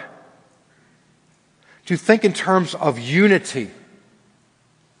hard to think in terms of unity.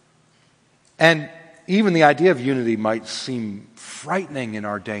 And even the idea of unity might seem frightening in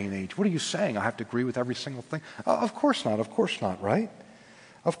our day and age. What are you saying? I have to agree with every single thing? Of course not, right?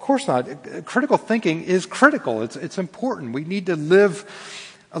 Of course not. Critical thinking is critical. It's important. We need to live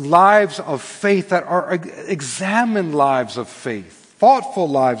lives of faith that are examined lives of faith, thoughtful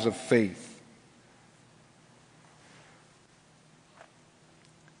lives of faith.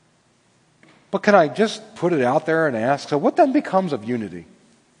 But can I just put it out there and ask, so what then becomes of unity?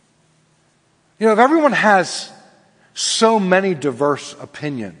 You know, if everyone has so many diverse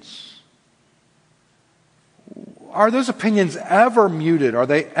opinions, are those opinions ever muted? Are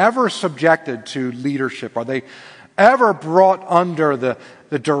they ever subjected to leadership? Are they ever brought under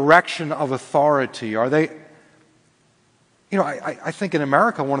the direction of authority? Are they, I think in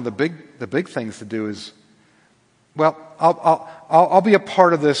America one of the big things to do is, well, I'll be a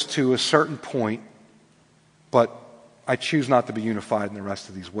part of this to a certain point, but I choose not to be unified in the rest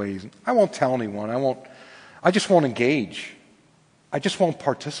of these ways. I won't tell anyone. I just won't engage. I just won't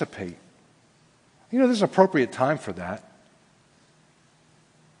participate. There's an appropriate time for that.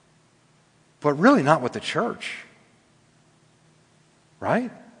 But really not with the church. Right?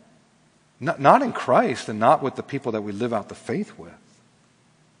 Not in Christ and not with the people that we live out the faith with.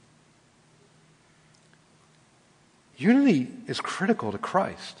 Unity is critical to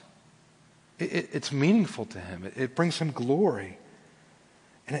Christ. It's meaningful to Him. It brings Him glory.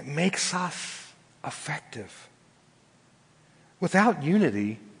 And it makes us effective. Without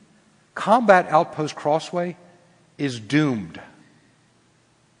unity, Combat Outpost Crossway is doomed.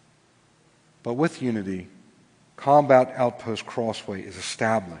 But with unity, Combat Outpost Crossway is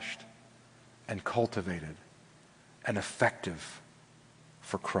established and cultivated and effective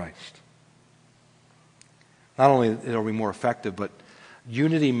for Christ. Not only are we more effective, but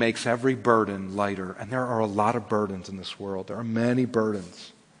unity makes every burden lighter. And there are a lot of burdens in this world. There are many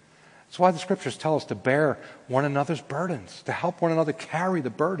burdens. That's why the Scriptures tell us to bear one another's burdens, to help one another carry the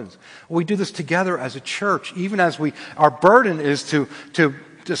burdens. We do this together as a church, even as our burden is to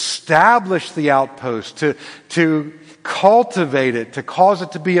establish the outpost, to cultivate it, to cause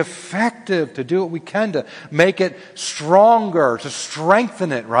it to be effective, to do what we can to make it stronger, to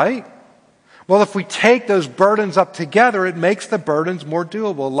strengthen it, right? Well, if we take those burdens up together, it makes the burdens more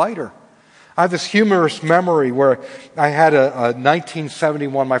doable, lighter. I have this humorous memory where I had a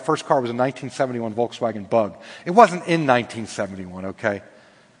 1971, my first car was a 1971 Volkswagen Bug. It wasn't in 1971, okay?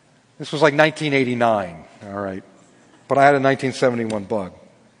 This was like 1989, all right? But I had a 1971 Bug.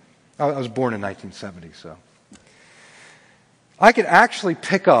 I was born in 1970, so. I could actually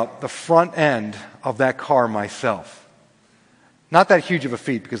pick up the front end of that car myself. Not that huge of a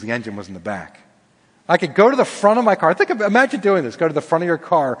feat because the engine was in the back. I could go to the front of my car. Imagine doing this. Go to the front of your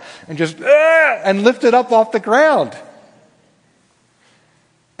car and just and lift it up off the ground.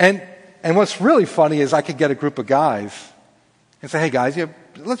 And what's really funny is I could get a group of guys and say, "Hey guys,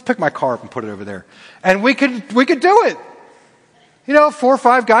 let's pick my car up and put it over there," and we could do it. 4 or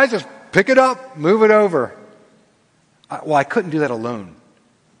 5 guys just pick it up, move it over. Well, I couldn't do that alone.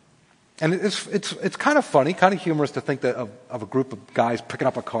 And it's kind of funny, kind of humorous to think that of a group of guys picking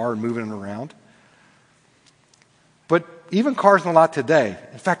up a car and moving it around. But even cars in the lot today,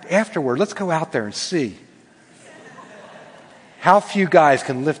 in fact, afterward, let's go out there and see how few guys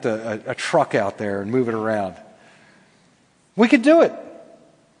can lift a truck out there and move it around. We could do it,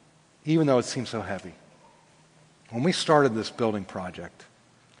 even though it seems so heavy. When we started this building project,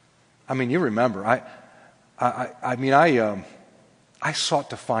 I mean, you remember, I sought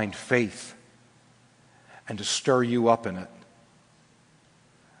to find faith and to stir you up in it.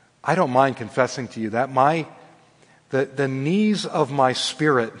 I don't mind confessing to you that the knees of my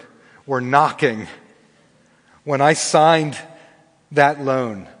spirit were knocking when I signed that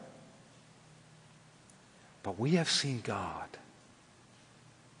loan. But we have seen God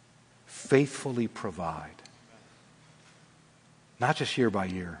faithfully provide, not just year by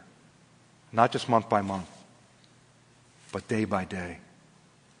year, not just month by month, but day by day.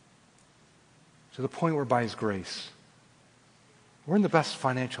 To the point where by His grace, we're in the best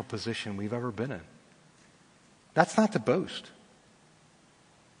financial position we've ever been in. That's not to boast.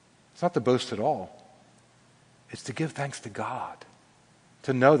 It's not to boast at all. It's to give thanks to God.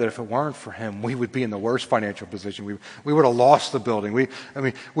 To know that if it weren't for Him, we would be in the worst financial position. We would have lost the building.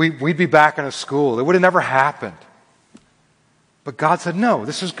 We'd be back in a school. It would have never happened. But God said, no,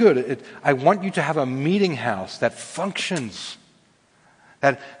 this is good. I want you to have a meeting house that functions,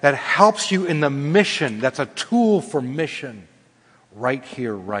 that helps you in the mission, that's a tool for mission, right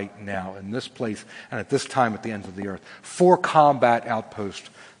here, right now, in this place, and at this time at the ends of the earth. For Combat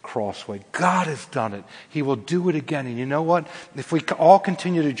Outpost Crossway. God has done it. He will do it again. And you know what? If we all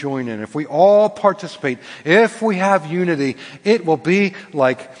continue to join in, if we all participate, if we have unity, it will be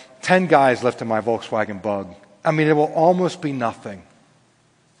like 10 guys lifting my Volkswagen Bug. I mean, it will almost be nothing.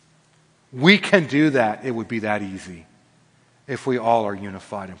 We can do that. It would be that easy if we all are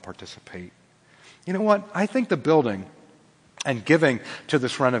unified and participate. You know what? I think the building and giving to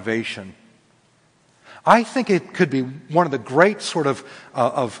this renovation, I think it could be one of the great sort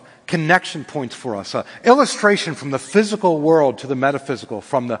of connection points for us. Illustration from the physical world to the metaphysical,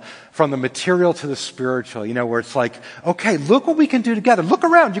 from the material to the spiritual. You know, where it's like, okay, look what we can do together. Look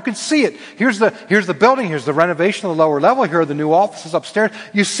around, you can see it. Here's the building. Here's the renovation of the lower level. Here are the new offices upstairs.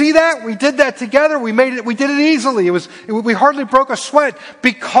 You see that? We did that together. We made it. We did it easily. We hardly broke a sweat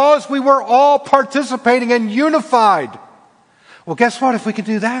because we were all participating and unified. Well, guess what? If we can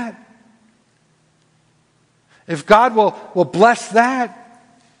do that, if God will bless that,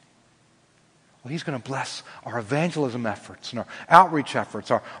 well, He's going to bless our evangelism efforts and our outreach efforts,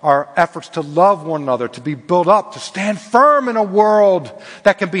 our efforts to love one another, to be built up, to stand firm in a world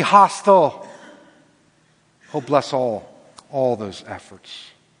that can be hostile. He'll bless all those efforts.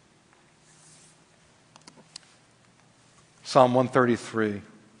 Psalm 133,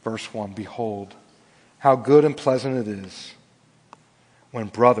 verse 1, behold, how good and pleasant it is when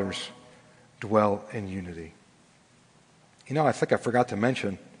brothers dwell in unity. You know, I think I forgot to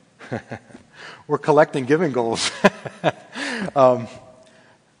mention, we're collecting giving goals. It's kind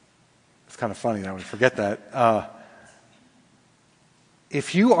of funny that I would forget that.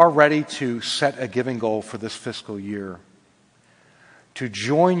 If you are ready to set a giving goal for this fiscal year, to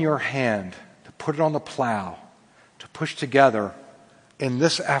join your hand, to put it on the plow, to push together in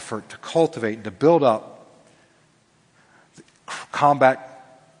this effort to cultivate and to build up Combat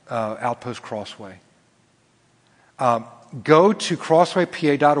Outpost Crossway, go to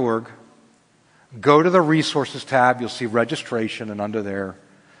crosswaypa.org, go to the resources tab, you'll see registration, and under there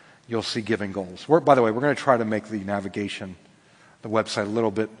you'll see giving goals. By the way, we're going to try to make the navigation, the website, a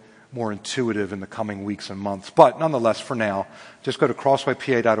little bit more intuitive in the coming weeks and months. But nonetheless, for now, just go to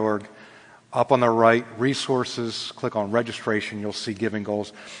crosswaypa.org. Up on the right, resources, click on registration, you'll see giving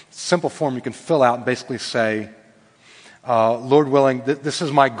goals. Simple form you can fill out and basically say, Lord willing, this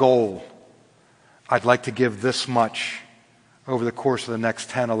is my goal. I'd like to give this much over the course of the next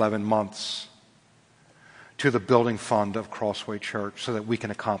 10, 11 months to the building fund of Crossway Church so that we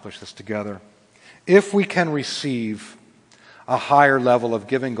can accomplish this together. If we can receive a higher level of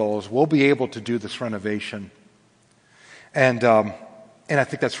giving goals, we'll be able to do this renovation. And I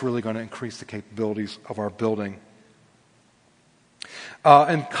think that's really going to increase the capabilities of our building.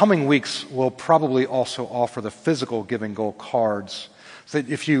 In coming weeks, we'll probably also offer the physical giving goal cards. So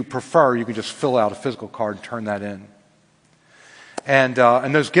that if you prefer, you can just fill out a physical card and turn that in. And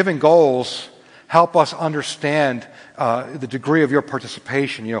those giving goals help us understand the degree of your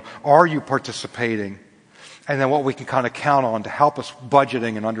participation. You know, are you participating? And then what we can kind of count on to help us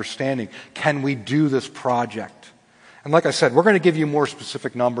budgeting and understanding. Can we do this project? And like I said, we're going to give you more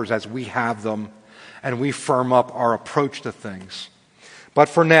specific numbers as we have them and we firm up our approach to things. But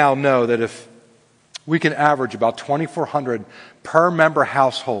for now, know that if we can average about $2,400 per member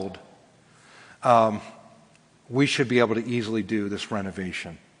household, we should be able to easily do this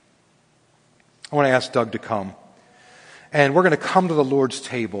renovation. I want to ask Doug to come. And we're going to come to the Lord's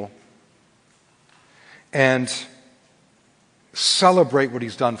table and celebrate what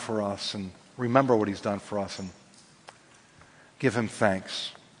He's done for us and remember what He's done for us. And give him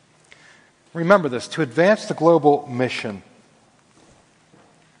thanks. Remember this, to advance the global mission,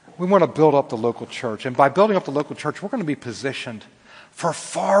 we want to build up the local church. And by building up the local church, we're going to be positioned for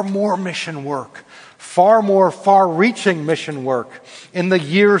far more mission work, far more far-reaching mission work in the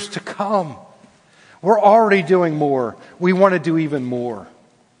years to come. We're already doing more. We want to do even more.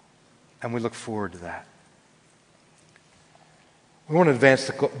 And we look forward to that. We want to advance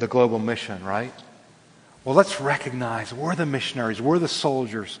the global mission, right? Well, let's recognize we're the missionaries, we're the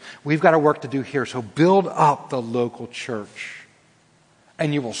soldiers. We've got a work to do here. So build up the local church,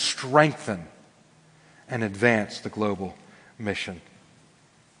 and you will strengthen and advance the global mission.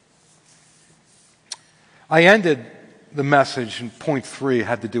 I ended the message in point 3,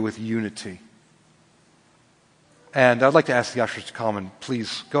 had to do with unity. And I'd like to ask the ushers to come and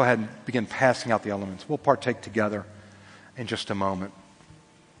please go ahead and begin passing out the elements. We'll partake together in just a moment.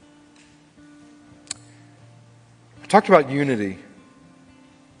 I talked about unity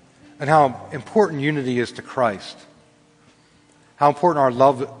and how important unity is to Christ. How important our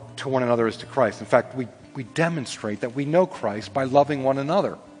love to one another is to Christ. In fact, we demonstrate that we know Christ by loving one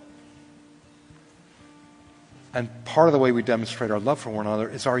another. And part of the way we demonstrate our love for one another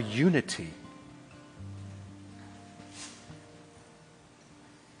is our unity.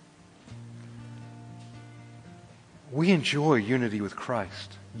 We enjoy unity with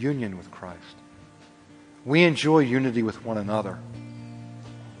Christ, union with Christ. We enjoy unity with one another.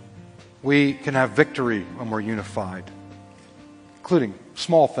 We can have victory when we're unified, including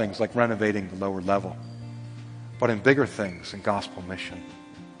small things like renovating the lower level, but in bigger things, in gospel mission.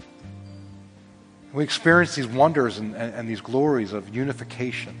 We experience these wonders and these glories of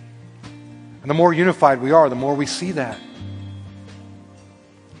unification. And the more unified we are, the more we see that.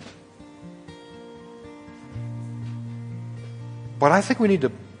 But I think we need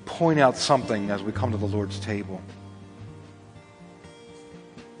to point out something as we come to the Lord's table.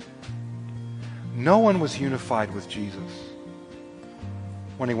 No one was unified with Jesus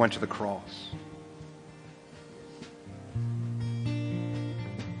when he went to the cross.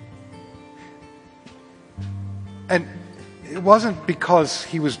 And it wasn't because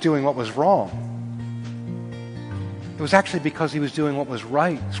he was doing what was wrong. It was actually because he was doing what was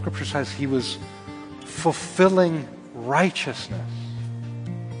right. Scripture says he was fulfilling righteousness.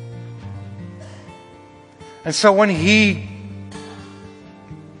 And so when he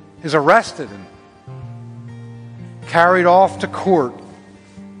is arrested and carried off to court,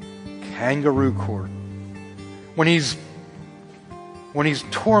 kangaroo court, when he's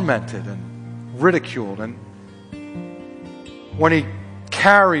tormented and ridiculed, and when he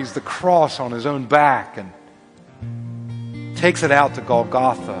carries the cross on his own back and takes it out to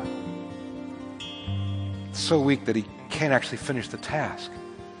Golgotha, it's so weak that he can't actually finish the task.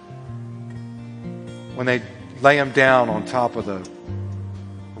 When they lay him down on top of the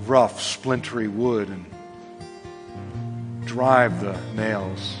rough, splintery wood and drive the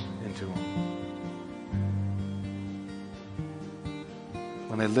nails into him.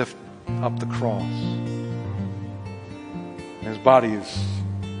 When they lift up the cross, and his body is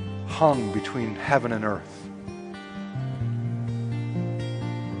hung between heaven and earth,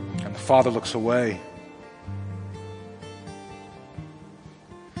 and the Father looks away.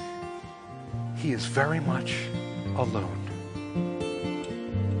 He is very much alone.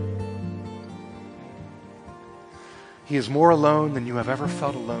 He is more alone than you have ever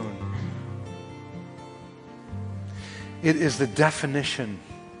felt alone. It is the definition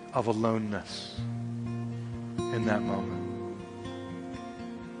of aloneness in that moment.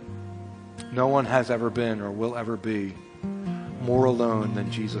 No one has ever been or will ever be more alone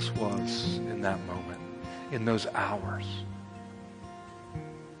than Jesus was in that moment, in those hours.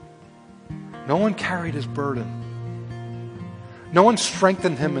 No one carried his burden. No one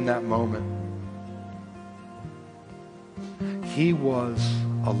strengthened him in that moment. He was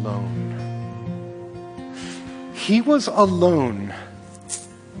alone. He was alone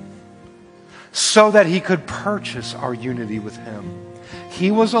so that he could purchase our unity with him.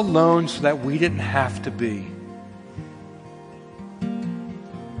 He was alone so that we didn't have to be.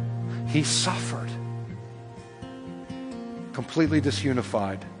 He suffered, completely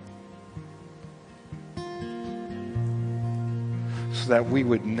disunified, so that we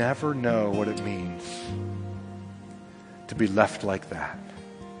would never know what it means to be left like that.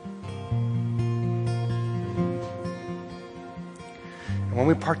 And when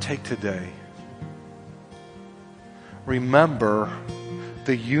we partake today, remember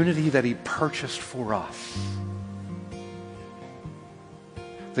the unity that he purchased for us.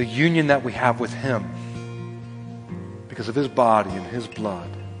 The union that we have with him because of his body and his blood.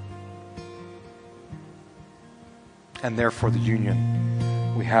 and therefore the union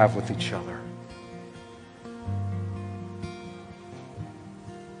we have with each other.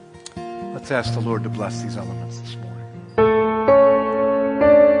 Let's ask the Lord to bless these elements this morning.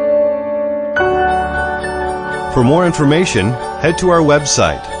 For more information, head to our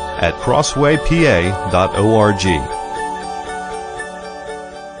website at crosswaypa.org.